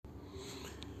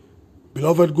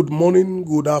Beloved, good morning,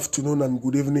 good afternoon, and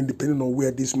good evening, depending on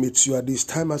where this meets you at this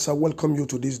time, as I welcome you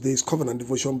to this day's Covenant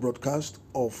Devotion broadcast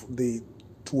of the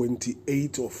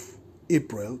 28th of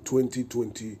April,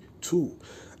 2022.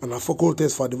 And our focal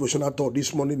text for our devotional thought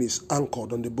this morning is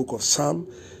anchored on the book of Psalm,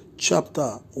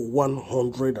 chapter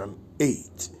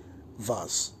 108,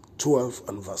 verse 12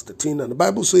 and verse 13. And the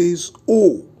Bible says,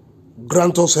 "Oh,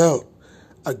 grant us help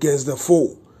against the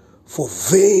foe, for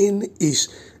vain is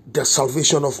the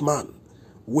salvation of man.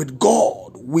 With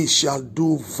God we shall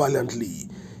do valiantly.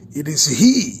 It is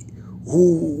He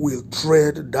who will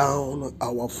tread down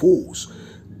our foes."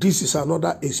 This is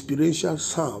another experiential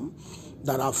psalm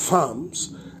that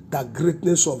affirms the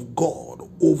greatness of God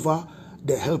over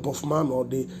the help of man, or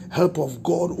the help of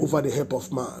God over the help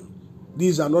of man.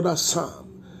 This is another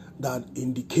psalm that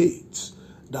indicates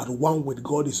that one with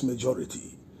God is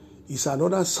majority. It's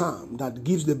another psalm that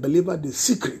gives the believer the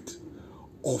secret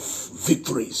of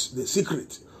victories, the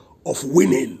secret of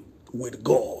winning with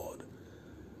God.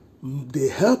 The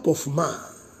help of man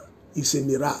is a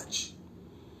mirage.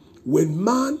 When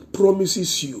man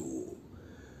promises you,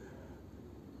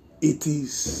 it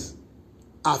is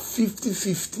a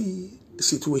 50-50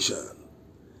 situation.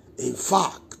 In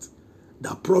fact,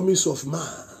 the promise of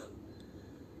man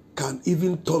can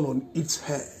even turn on its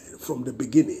head from the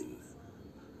beginning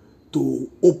to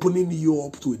opening you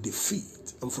up to a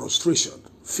defeat and frustration,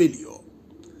 failure.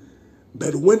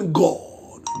 But when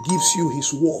God gives you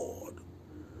His word,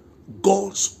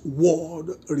 God's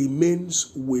word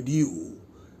remains with you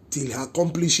till He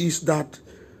accomplishes that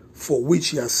for which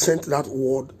He has sent that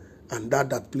word, and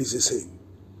that pleases Him.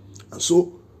 And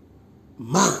so,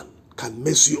 man can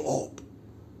mess you up,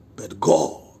 but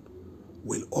God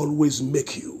will always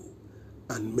make you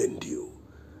and mend you.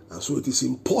 And so it is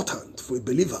important for a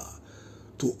believer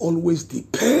to always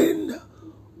depend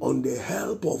on the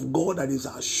help of God that is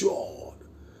assured,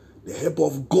 the help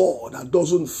of God that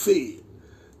doesn't fail,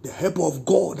 the help of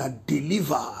God that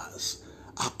delivers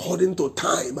according to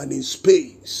time and in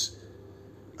space.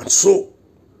 And so,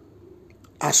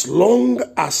 as long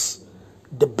as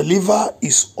the believer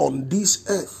is on this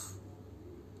earth,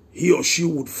 he or she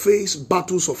would face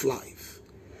battles of life.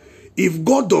 If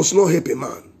God does not help a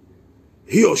man,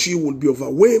 he or she will be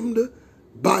overwhelmed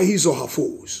by his or her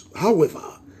foes. However,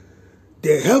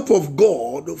 the help of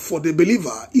God for the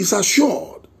believer is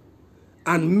assured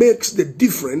and makes the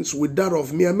difference with that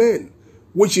of mere men,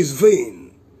 which is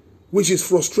vain, which is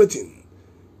frustrating,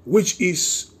 which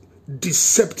is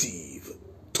deceptive.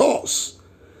 Thus,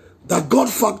 the God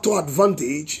factor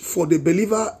advantage for the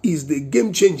believer is the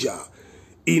game changer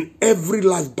in every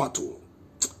life battle.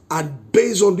 And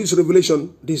based on this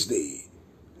revelation this day,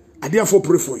 I therefore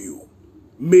pray for you.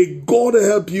 May God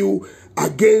help you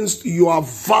against your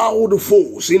vowed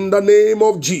foes in the name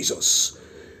of Jesus.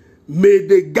 May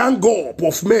the gang up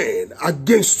of men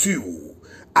against you,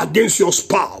 against your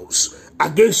spouse,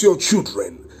 against your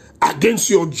children,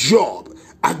 against your job,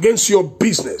 against your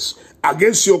business,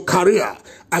 against your career,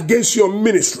 against your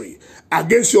ministry,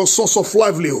 against your source of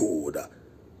livelihood,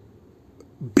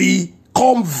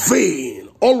 become vain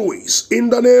always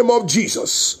in the name of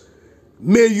Jesus.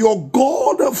 May your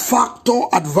God factor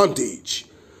advantage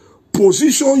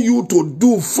position you to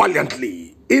do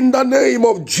valiantly in the name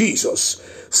of Jesus,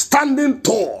 standing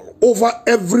tall over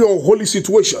every unholy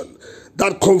situation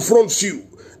that confronts you,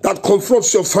 that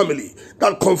confronts your family,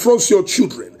 that confronts your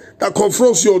children, that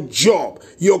confronts your job,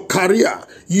 your career,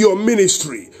 your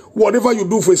ministry, whatever you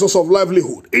do for a source of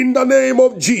livelihood. In the name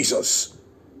of Jesus,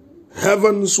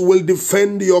 heavens will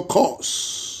defend your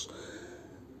cause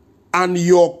and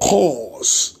your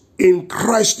cause in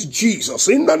Christ Jesus.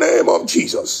 In the name of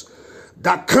Jesus,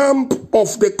 the camp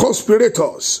of the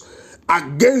conspirators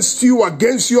against you,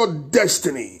 against your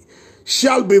destiny,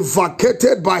 shall be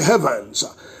vacated by heavens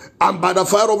and by the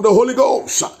fire of the Holy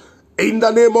Ghost. In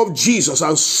the name of Jesus,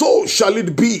 and so shall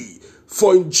it be.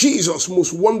 For in Jesus'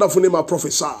 most wonderful name I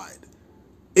prophesied.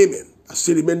 Amen. I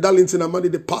still remain Darlington Amadi,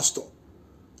 the pastor,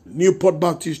 Newport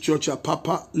Baptist Church,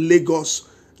 Apapa, Lagos,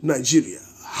 Nigeria.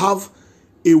 Have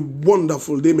a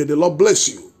wonderful day. May the Lord bless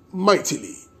you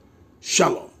mightily.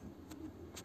 Shalom.